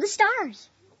use to the stars.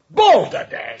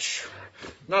 Balderdash!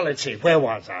 Now, let's see, where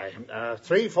was I?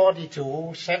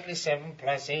 342, 77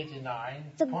 plus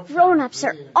 89. The grown-ups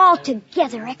are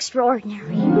altogether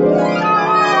extraordinary.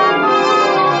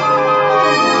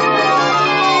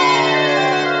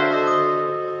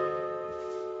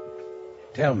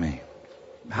 Tell me,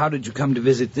 how did you come to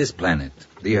visit this planet,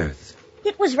 the Earth?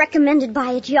 It was recommended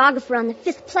by a geographer on the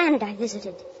 5th planet I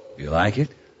visited. Do you like it?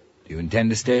 Do you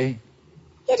intend to stay?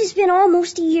 It has been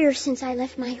almost a year since I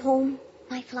left my home,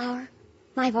 my flower,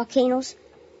 my volcanoes.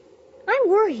 I'm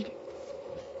worried.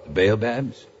 The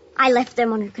baobabs? I left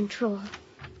them under control.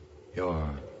 Your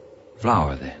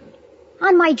flower, then?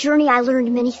 On my journey, I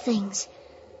learned many things.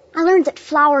 I learned that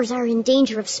flowers are in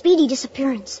danger of speedy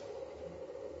disappearance.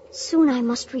 Soon I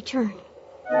must return.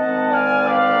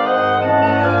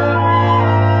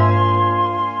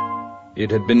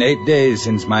 It had been 8 days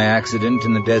since my accident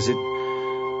in the desert.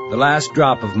 The last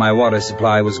drop of my water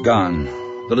supply was gone.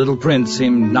 The little prince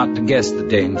seemed not to guess the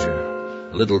danger.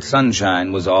 A little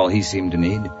sunshine was all he seemed to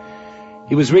need.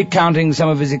 He was recounting some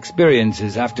of his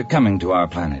experiences after coming to our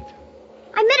planet.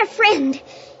 I met a friend.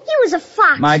 He was a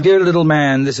fox. My dear little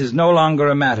man, this is no longer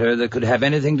a matter that could have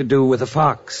anything to do with a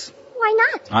fox. Why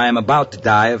not? I am about to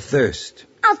die of thirst.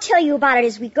 I'll tell you about it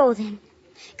as we go, then.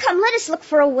 Come, let us look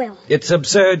for a well. It's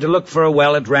absurd to look for a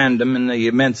well at random in the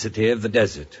immensity of the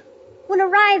desert. When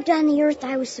arrived on the earth,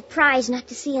 I was surprised not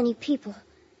to see any people.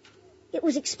 It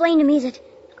was explained to me that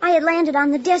I had landed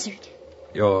on the desert.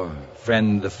 Your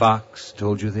friend the fox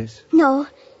told you this? No,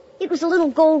 it was a little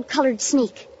gold-colored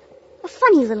snake. A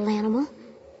funny little animal.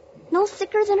 No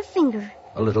thicker than a finger.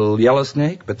 A little yellow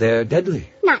snake, but they're deadly.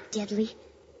 Not deadly,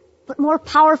 but more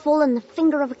powerful than the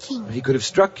finger of a king. He could have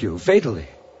struck you fatally.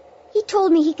 He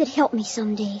told me he could help me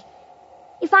someday,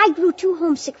 if I grew too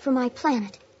homesick for my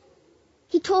planet.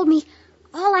 He told me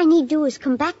all I need do is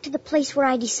come back to the place where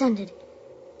I descended.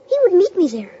 He would meet me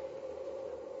there.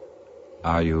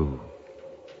 Are you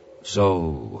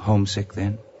so homesick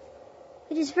then?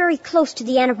 It is very close to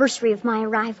the anniversary of my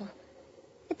arrival.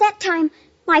 At that time,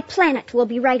 my planet will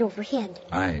be right overhead.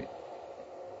 I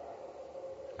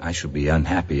I shall be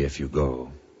unhappy if you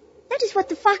go. That is what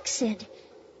the fox said.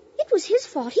 It was his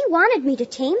fault. He wanted me to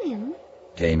tame him.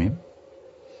 Tame him?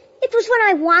 It was when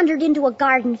I wandered into a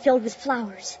garden filled with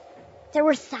flowers. There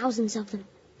were thousands of them,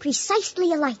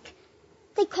 precisely alike.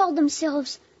 They called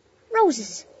themselves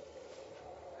roses.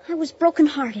 I was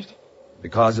broken-hearted.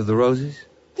 Because of the roses?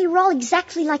 They were all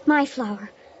exactly like my flower.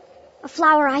 A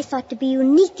flower I thought to be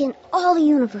unique in all the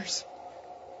universe.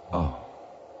 Oh.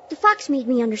 The fox made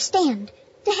me understand,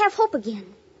 to have hope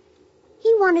again.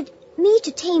 He wanted me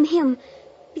to tame him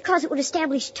because it would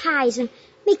establish ties and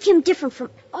make him different from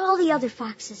all the other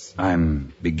foxes.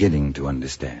 I'm beginning to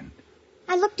understand.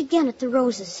 I looked again at the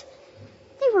roses.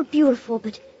 They were beautiful,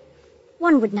 but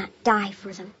one would not die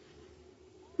for them.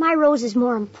 My rose is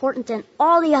more important than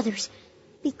all the others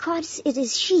because it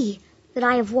is she that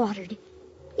I have watered.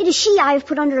 It is she I have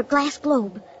put under a glass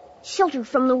globe, sheltered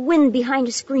from the wind behind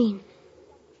a screen.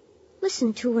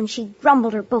 Listened to when she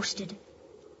grumbled or boasted.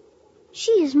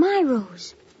 She is my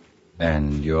rose.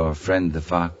 And your friend the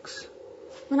fox?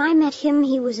 When I met him,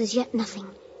 he was as yet nothing.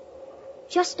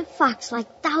 Just a fox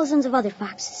like thousands of other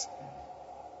foxes.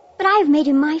 But I have made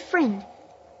him my friend.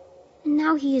 And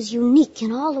now he is unique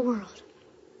in all the world.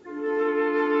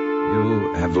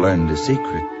 You have learned a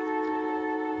secret.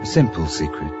 A simple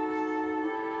secret.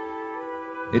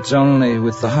 It's only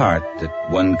with the heart that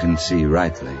one can see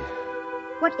rightly.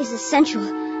 What is essential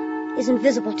is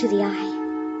invisible to the eye.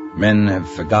 Men have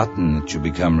forgotten that you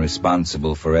become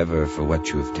responsible forever for what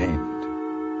you have tamed.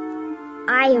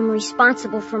 I am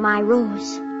responsible for my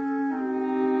rose.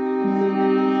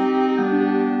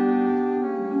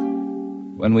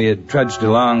 When we had trudged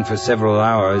along for several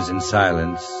hours in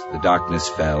silence, the darkness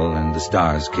fell and the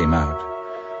stars came out.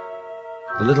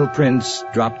 The little prince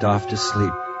dropped off to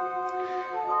sleep.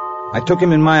 I took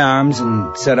him in my arms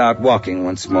and set out walking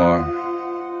once more.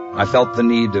 I felt the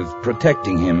need of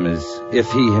protecting him as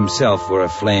if he himself were a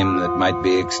flame that might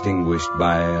be extinguished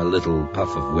by a little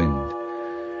puff of wind.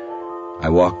 I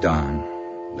walked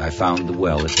on. I found the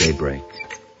well at daybreak.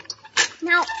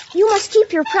 Now, you must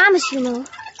keep your promise, you know.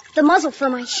 The muzzle for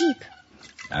my sheep.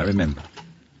 I remember.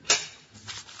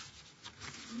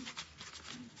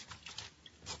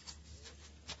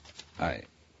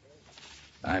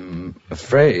 I'm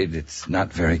afraid it's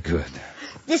not very good.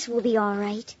 This will be all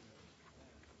right.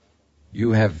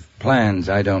 You have plans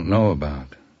I don't know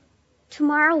about.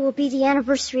 Tomorrow will be the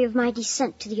anniversary of my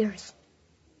descent to the earth.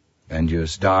 And your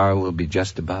star will be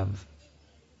just above?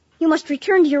 You must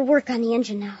return to your work on the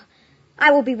engine now.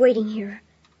 I will be waiting here.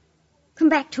 Come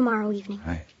back tomorrow evening.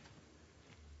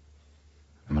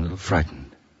 I'm a little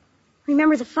frightened.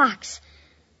 Remember the fox.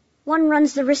 One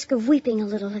runs the risk of weeping a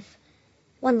little if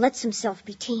one lets himself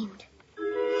be tamed.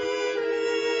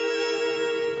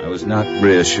 I was not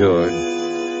reassured.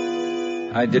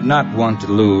 I did not want to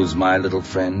lose my little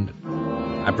friend.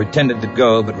 I pretended to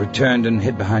go, but returned and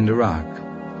hid behind a rock.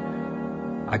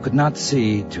 I could not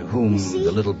see to whom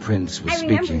the little prince was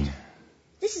speaking.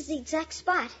 This is the exact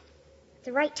spot. At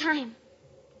the right time.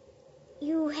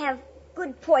 You have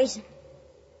good poison.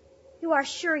 You are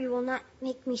sure you will not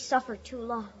make me suffer too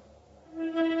long.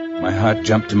 My heart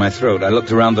jumped to my throat. I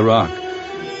looked around the rock.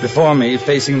 Before me,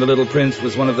 facing the little prince,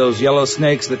 was one of those yellow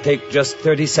snakes that take just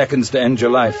 30 seconds to end your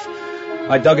life.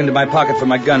 I dug into my pocket for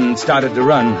my gun and started to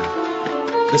run.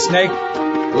 The snake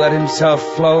let himself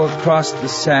flow across the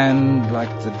sand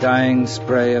like the dying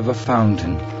spray of a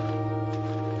fountain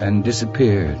and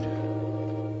disappeared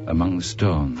among the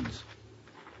stones.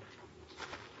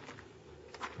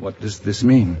 What does this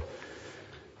mean?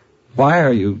 Why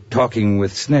are you talking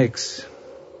with snakes?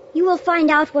 You will find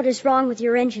out what is wrong with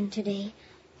your engine today,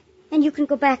 and you can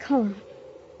go back home.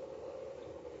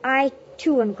 I,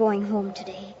 too, am going home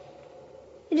today.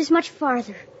 It is much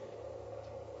farther,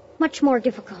 much more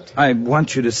difficult. I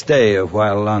want you to stay a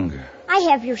while longer.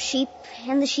 I have your sheep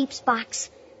and the sheep's box,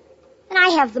 and I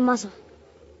have the muzzle.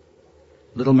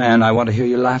 Little man, I want to hear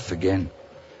you laugh again.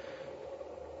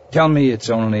 Tell me it's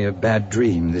only a bad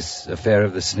dream, this affair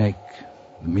of the snake,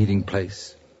 the meeting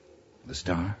place, the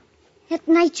star. At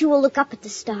night you will look up at the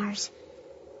stars.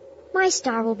 My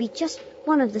star will be just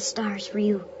one of the stars for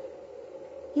you.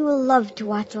 You will love to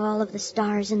watch all of the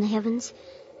stars in the heavens.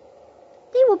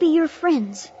 They will be your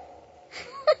friends.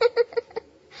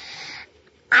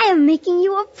 I am making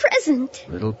you a present.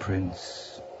 Little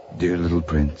prince, dear little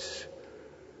prince.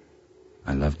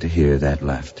 I love to hear that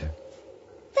laughter.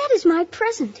 That is my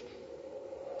present.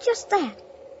 Just that.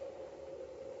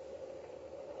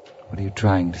 What are you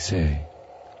trying to say?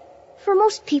 For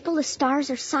most people, the stars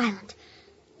are silent.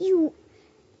 You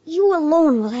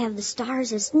alone will have the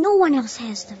stars as no one else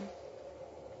has them.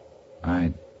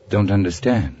 I don't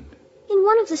understand. In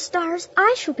one of the stars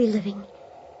I shall be living.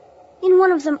 In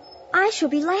one of them I shall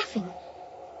be laughing.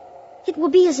 It will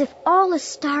be as if all the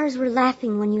stars were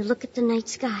laughing when you look at the night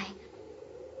sky.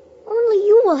 Only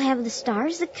you will have the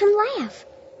stars that can laugh.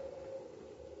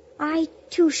 I,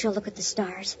 too, shall look at the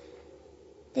stars.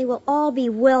 They will all be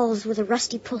wells with a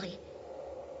rusty pulley.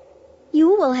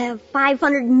 You will have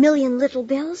 500 million little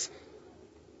bells,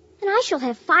 and I shall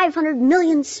have 500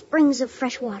 million springs of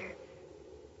fresh water.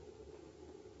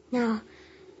 Now,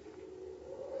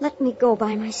 let me go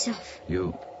by myself.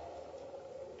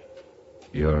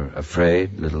 You're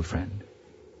afraid, little friend?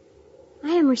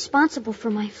 I am responsible for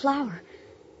my flower.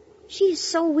 She is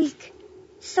so weak,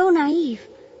 so naive.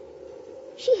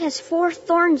 She has 4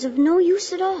 thorns of no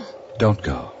use at all. Don't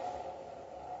go.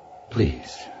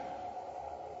 Please.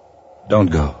 Don't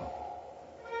go.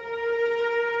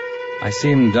 I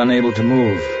seemed unable to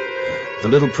move. The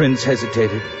little prince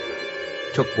hesitated,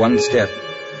 took one step.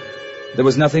 There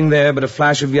was nothing there but a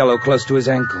flash of yellow close to his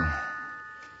ankle.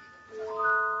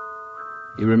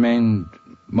 He remained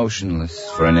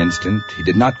motionless for an instant. He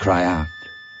did not cry out.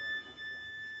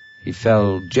 He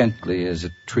fell gently as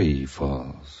a tree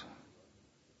falls.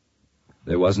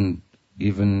 There wasn't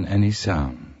even any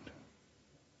sound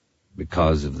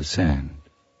because of the sand.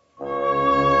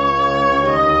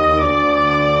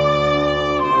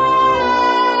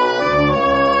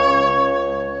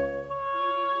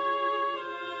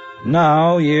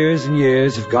 Now, years and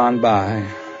years have gone by.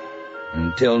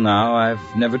 Until now,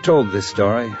 I've never told this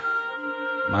story.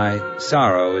 My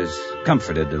sorrow is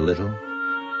comforted a little.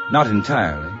 Not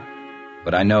entirely,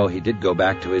 but I know he did go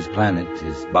back to his planet.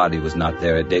 His body was not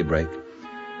there at daybreak.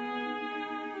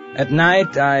 At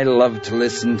night, I love to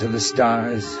listen to the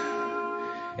stars.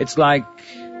 It's like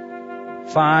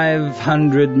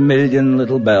 500 million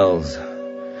little bells.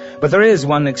 But there is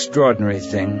one extraordinary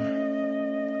thing.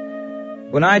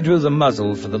 When I drew the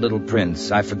muzzle for the little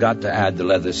prince, I forgot to add the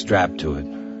leather strap to it.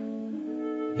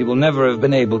 He will never have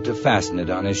been able to fasten it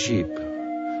on his sheep.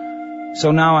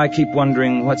 So now I keep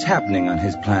wondering what's happening on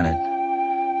his planet.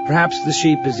 Perhaps the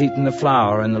sheep has eaten the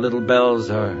flour and the little bells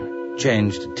are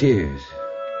changed to tears.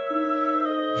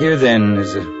 Here, then,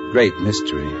 is a great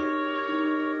mystery.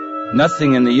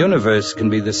 Nothing in the universe can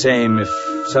be the same if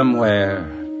somewhere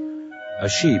a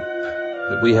sheep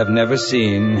that we have never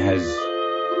seen has,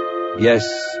 yes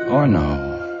or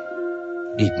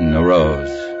no, eaten a rose.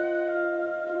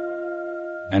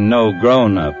 And no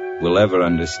grown-up will ever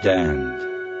understand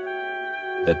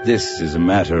that this is a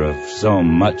matter of so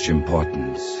much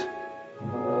importance.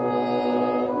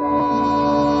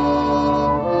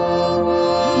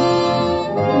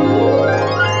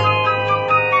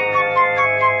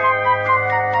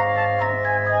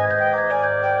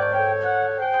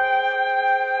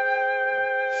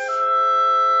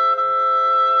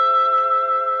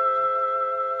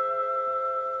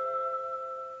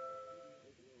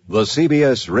 The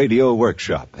CBS Radio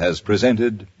Workshop has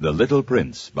presented The Little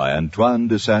Prince by Antoine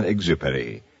de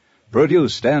Saint-Exupéry,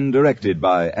 produced and directed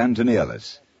by Anthony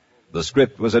Ellis. The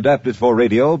script was adapted for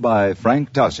radio by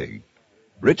Frank Tausig.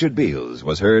 Richard Beals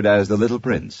was heard as the Little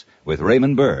Prince, with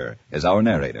Raymond Burr as our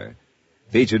narrator.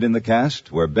 Featured in the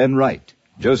cast were Ben Wright,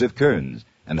 Joseph Kearns,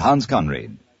 and Hans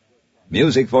Conreid.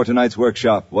 Music for tonight's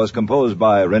workshop was composed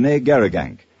by René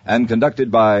Garrigank and conducted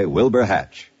by Wilbur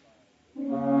Hatch.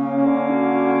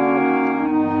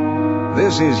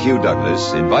 This is Hugh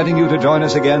Douglas inviting you to join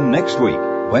us again next week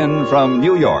when from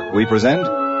New York we present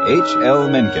H.L.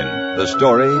 Mencken, the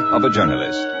story of a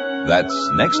journalist. That's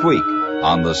next week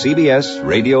on the CBS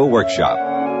Radio Workshop.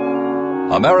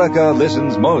 America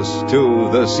listens most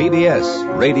to the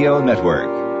CBS Radio Network.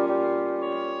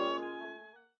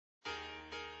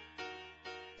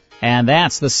 And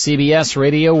that's the CBS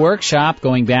Radio Workshop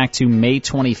going back to May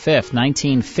 25th,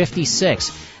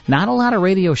 1956. Not a lot of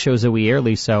radio shows that we air,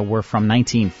 Lisa, were from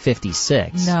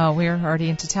 1956. No, we're already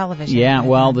into television. Yeah,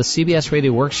 well, the CBS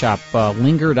Radio Workshop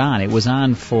lingered on. It was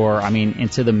on for,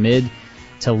 into the mid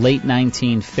to late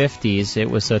 1950s. It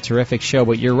was a terrific show,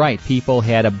 but you're right. People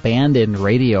had abandoned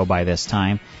radio by this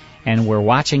time, and we're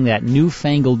watching that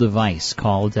newfangled device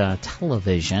called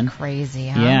television. Crazy,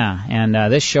 huh? Yeah, and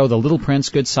this show, The Little Prince,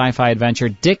 good sci-fi adventure,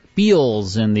 Dick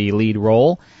Beals in the lead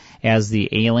role as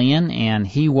the alien, and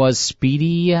he was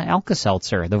Speedy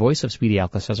Alka-Seltzer, the voice of Speedy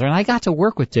Alka-Seltzer. And I got to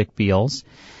work with Dick Beals.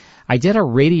 I did a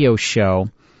radio show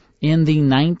in the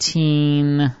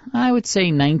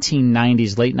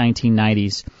 1990s, late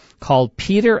 1990s, called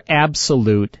Peter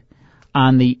Absolute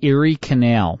on the Erie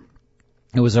Canal.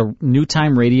 It was a new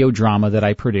time radio drama that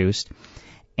I produced,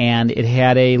 and it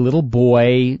had a little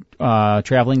boy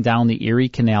traveling down the Erie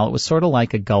Canal. It was sort of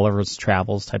like a Gulliver's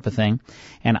Travels type of thing.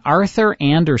 And Arthur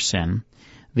Anderson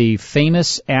the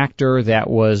famous actor that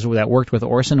worked with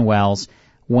Orson Welles,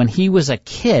 when he was a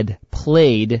kid,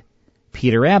 played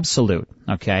Peter Absolute,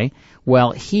 okay?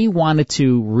 Well, he wanted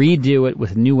to redo it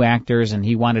with new actors, and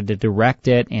he wanted to direct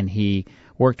it, and he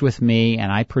worked with me,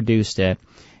 and I produced it.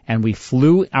 And we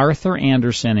flew Arthur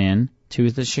Anderson in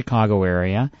to the Chicago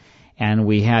area, and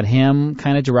we had him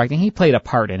kind of directing. He played a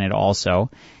part in it also.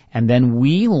 And then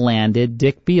we landed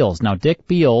Dick Beals. Now, Dick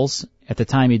Beals, at the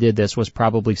time he did this, was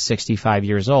probably 65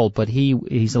 years old, but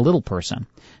he's a little person.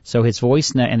 So his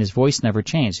voice never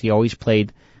changed. He always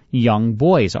played young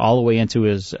boys all the way into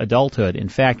his adulthood. In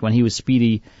fact, when he was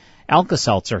Speedy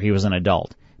Alka-Seltzer, he was an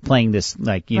adult, playing this,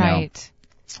 like, you know.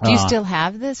 Do you still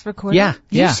have this recorded? Yeah.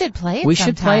 You should play it We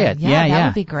sometime. should play it. Yeah, that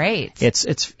would be great.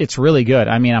 It's really good.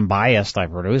 I mean, I'm biased. I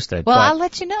produced it. Well, but, I'll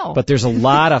let you know. But there's a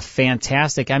lot of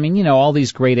fantastic, I mean, you know, all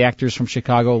these great actors from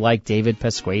Chicago like David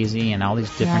Pasquesi and all these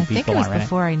different people. I think it was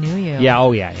before I knew you. Yeah,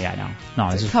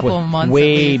 no, this is a couple of months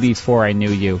way before I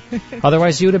knew you.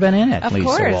 Otherwise, you would have been in it, of Lisa.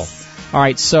 Course. Well, all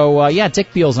right, so,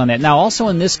 Dick Beals on that. Now, also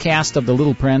in this cast of The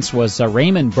Little Prince was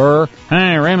Raymond Burr.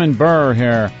 Hey, Raymond Burr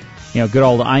here. You know, good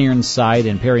old Ironside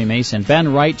and Perry Mason.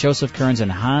 Ben Wright, Joseph Kearns, and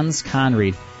Hans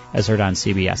Conreid, as heard on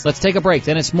CBS. Let's take a break.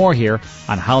 Then it's more here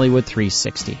on Hollywood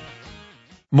 360.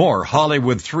 More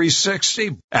Hollywood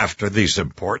 360 after these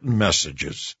important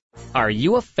messages. Are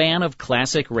you a fan of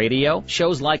classic radio?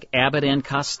 Shows like Abbott and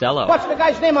Costello. What's the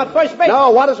guy's name on first base?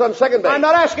 No, what is on second base? I'm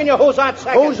not asking you who's on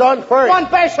second. Who's on first?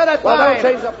 One base at a time. Well, don't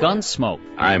change the... Gunsmoke.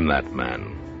 I'm that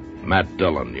man. Matt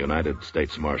Dillon, United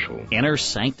States Marshal. Inner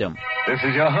Sanctum. This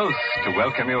is your host to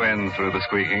welcome you in through the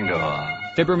squeaking door.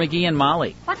 Fibber McGee and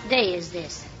Molly. What day is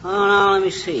this? Oh, now, let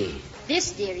me see.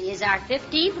 This, dearie, is our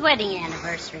 15th wedding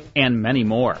anniversary. And many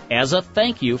more. As a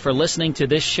thank you for listening to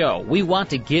this show, we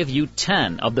want to give you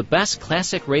 10 of the best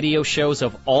classic radio shows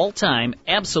of all time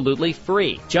absolutely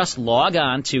free. Just log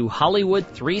on to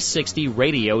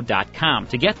Hollywood360radio.com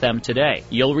to get them today.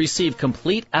 You'll receive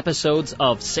complete episodes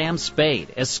of Sam Spade,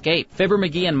 Escape, Fibber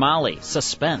McGee and Molly,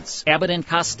 Suspense, Abbott and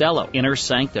Costello, Inner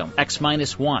Sanctum,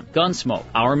 X-1, Gunsmoke,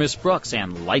 Our Miss Brooks,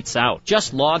 and Lights Out.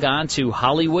 Just log on to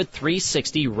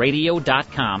Hollywood360radio.com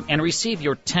and receive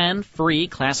your 10 free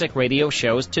classic radio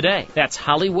shows today. That's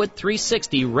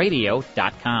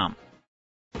Hollywood360radio.com.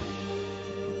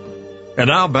 And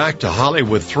now back to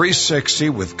Hollywood 360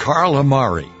 with Carl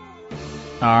Amari. All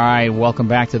right, welcome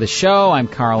back to the show. I'm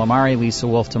Carl Amari, Lisa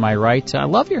Wolf to my right. I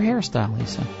love your hairstyle,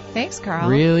 Lisa. Thanks, Carl.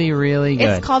 Really, really good.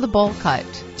 It's called a bowl cut.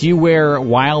 Do you wear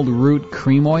wild root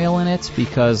cream oil in it?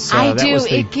 Because I that do. was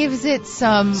It gives it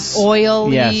some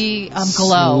oily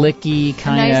glow. Slicky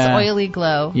kind of. A nice oily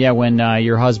glow. Yeah, when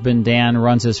your husband Dan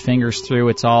runs his fingers through,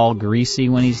 it's all greasy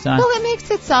when he's done. Well, it makes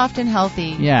it soft and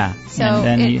healthy. Yeah. So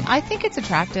I think it's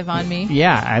attractive on me.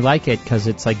 Yeah, I like it because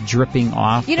it's like dripping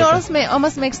off. You know, it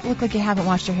almost makes it look like you haven't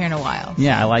washed your hair in a while.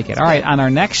 Yeah, I like it. All right, on our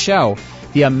next show,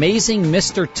 The Amazing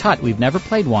Mr. Tut. We've never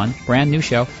played one. Brand new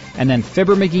show. And then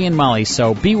Fibber McGee and Molly.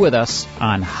 So be with us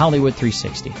on Hollywood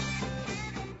 360.